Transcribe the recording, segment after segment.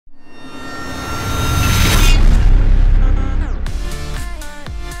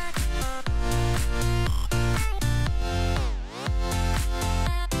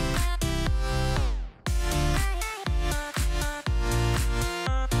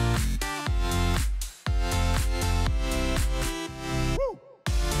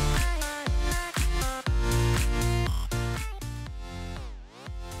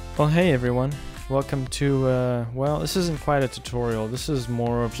Well, hey everyone, welcome to, well, this isn't quite a tutorial. This is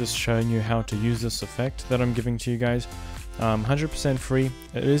more of just showing you how to use this effect that I'm giving to you guys. 100% free.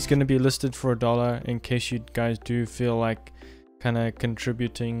 It is going to be listed for $1 in case you guys do feel like kind of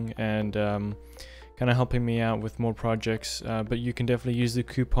contributing and kind of helping me out with more projects. But you can definitely use the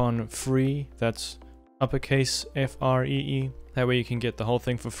coupon FREE. That's uppercase FREE. That way you can get the whole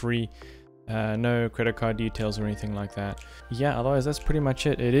thing for free. No credit card details or anything like that. Yeah, otherwise that's pretty much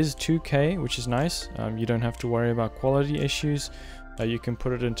it. It is 2K, which is nice. You don't have to worry about quality issues. You can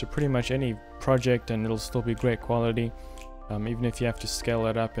put it into pretty much any project and it'll still be great quality. Even if you have to scale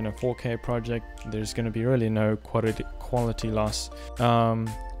it up in a 4K project, there's going to be really no quality loss.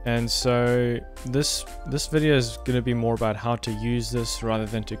 And so this video is going to be more about how to use this rather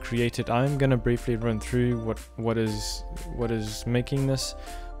than to create it. I'm going to briefly run through what is making this.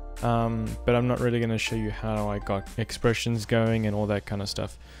 But I'm not really going to show you how I got expressions going and all that kind of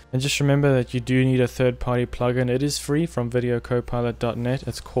stuff. And just remember that you do need a third-party plugin. It is free from 𝑘𝙀𝙍𝙀𝙍.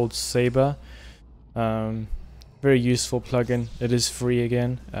 It's called 𝘃𝙀𝙍𝙀. Very useful plugin. It is free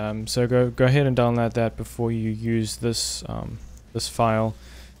again. So go ahead and download that before you use this this file.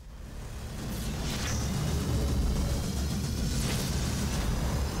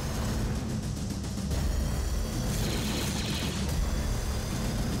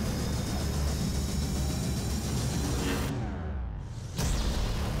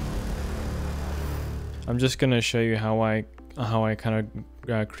 I'm just going to show you how I kind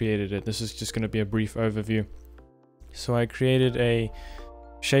of created it. This is just going to be a brief overview. So I created a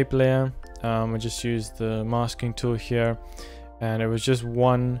shape layer. I just used the masking tool here, and it was just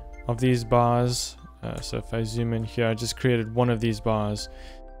one of these bars. So if I zoom in here, I just created one of these bars,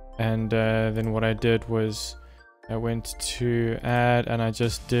 and then what I did was I went to add, and I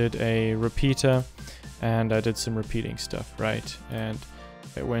just did a repeater, and I did some repeating stuff, right? And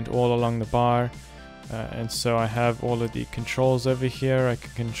it went all along the bar. And so I have all of the controls over here. I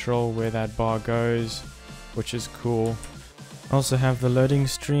can control where that bar goes, which is cool. I also have the loading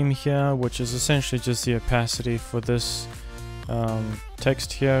stream here, which is essentially just the opacity for this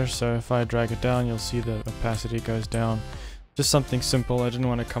text here. So if I drag it down, you'll see the opacity goes down. Just something simple. I didn't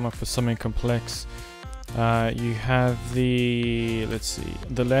want to come up with something complex. You have the, let's see,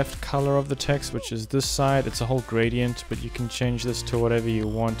 the left color of the text, which is this side. It's a whole gradient, but you can change this to whatever you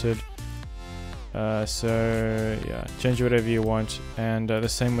wanted. So yeah, change whatever you want, and the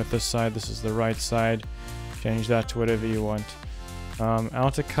same with this side. This is the right side. Change that to whatever you want.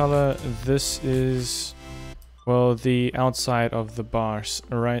 Outer color, this is, well, the outside of the bars.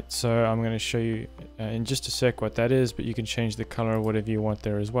 Alright, so I'm going to show you in just a sec what that is, but you can change the color whatever you want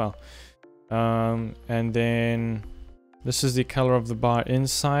there as well. And then this is the color of the bar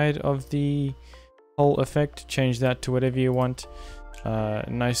inside of the whole effect. Change that to whatever you want.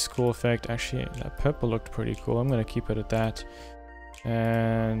 Nice cool effect. Actually, that purple looked pretty cool. I'm going to keep it at that.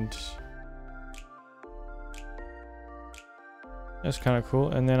 And that's kind of cool.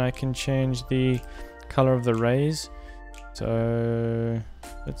 And then I can change the color of the rays. So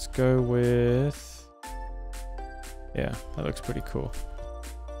let's go with, yeah, that looks pretty cool.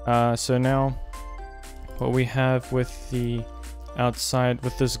 So now what we have with the outside,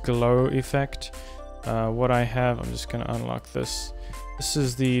 with this glow effect, what I have, I'm just going to unlock this. This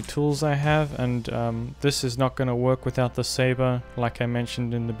is the tools I have, and this is not going to work without the saber, like I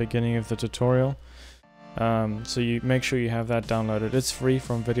mentioned in the beginning of the tutorial. So you make sure you have that downloaded. It's free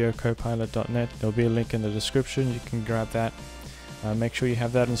from 𝑘𝙀𝙍𝙀𝙍. There'll be a link in the description. You can grab that. Make sure you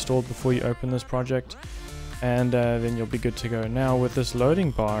have that installed before you open this project, and then you'll be good to go. Now with this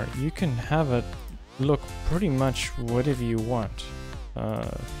loading bar, you can have it look pretty much whatever you want. I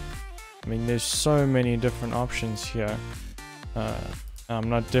mean, there's so many different options here. I'm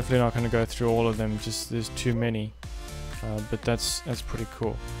definitely not going to go through all of them, just there's too many, but that's pretty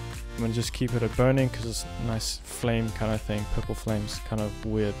cool. I'm going to just keep it at burning because it's a nice flame kind of thing. Purple flame's kind of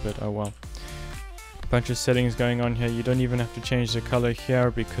weird, but oh well. Bunch of settings going on here. You don't even have to change the color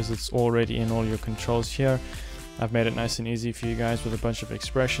here because it's already in all your controls here. I've made it nice and easy for you guys with a bunch of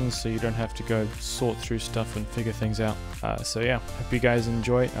expressions, so you don't have to go sort through stuff and figure things out. So yeah, hope you guys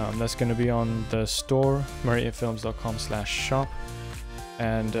enjoy. That's going to be on the store, mariafilms.com/shop.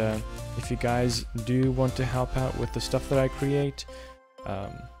 And if you guys do want to help out with the stuff that I create,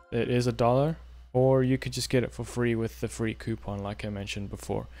 it is $1, or you could just get it for free with the free coupon like I mentioned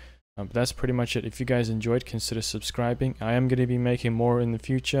before. But that's pretty much it. If you guys enjoyed, consider subscribing. I am going to be making more in the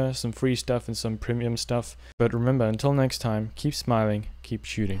future, some free stuff and some premium stuff. But remember, until next time, keep smiling, keep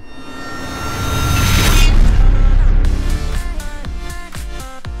shooting.